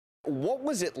what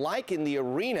was it like in the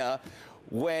arena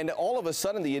when all of a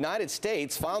sudden the United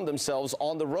States found themselves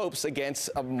on the ropes against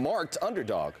a marked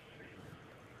underdog?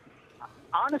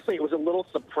 Honestly, it was a little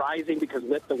surprising because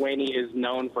Lithuania is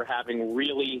known for having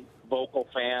really vocal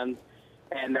fans,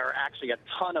 and there are actually a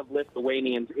ton of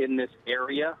Lithuanians in this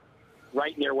area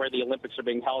right near where the Olympics are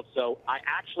being held. So I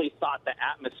actually thought the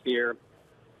atmosphere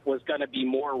was going to be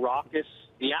more raucous.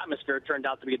 The atmosphere turned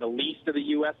out to be the least of the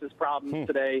U.S.'s problems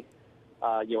today.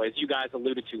 As you guys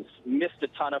alluded to, missed a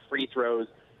ton of free throws,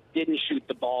 didn't shoot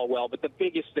the ball well. But the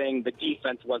biggest thing, the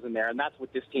defense wasn't there, and that's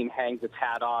what this team hangs its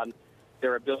hat on,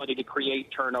 their ability to create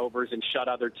turnovers and shut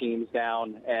other teams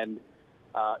down. And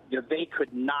they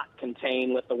could not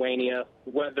contain Lithuania,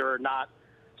 whether or not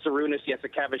Šarūnas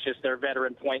Jasikevičius, their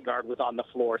veteran point guard, was on the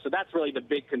floor. So that's really the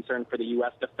big concern for the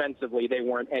U.S. Defensively, they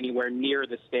weren't anywhere near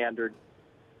the standard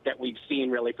that we've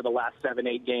seen really for the last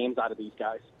 7-8 games out of these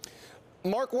guys.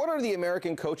 Mark, what are the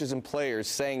American coaches and players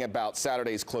saying about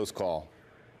Saturday's close call?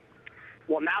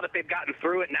 Well, now that they've gotten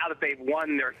through it, now that they've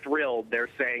won, they're thrilled. They're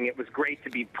saying it was great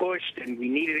to be pushed, and we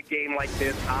needed a game like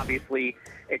this. Obviously,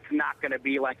 it's not going to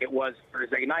be like it was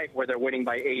Thursday night where they're winning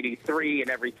by 83 and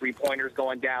every three-pointer's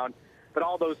going down. But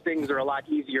all those things are a lot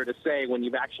easier to say when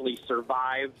you've actually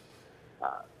survived.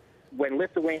 When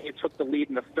Lithuania took the lead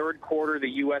in the third quarter, the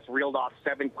U.S. reeled off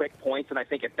 7 quick points, and I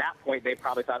think at that point they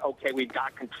probably thought, okay, we've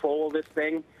got control of this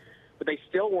thing. But they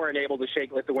still weren't able to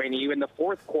shake Lithuania. Even in the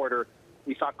fourth quarter,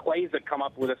 we saw Klaiza come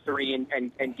up with a three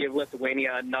and give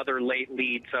Lithuania another late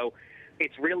lead. So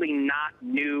it's really not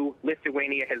new.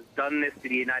 Lithuania has done this to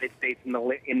the United States in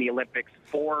the Olympics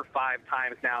 4 or 5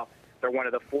 times now. They're one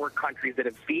of the 4 countries that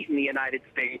have beaten the United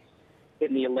States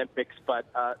in the Olympics, but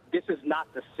this is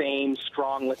not the same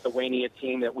strong Lithuania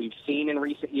team that we've seen in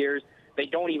recent years. They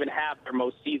don't even have their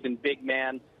most seasoned big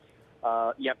man,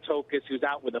 Jevtokas, who's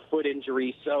out with a foot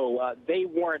injury, so they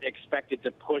weren't expected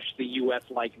to push the U.S.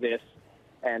 like this,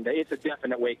 and it's a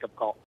definite wake-up call.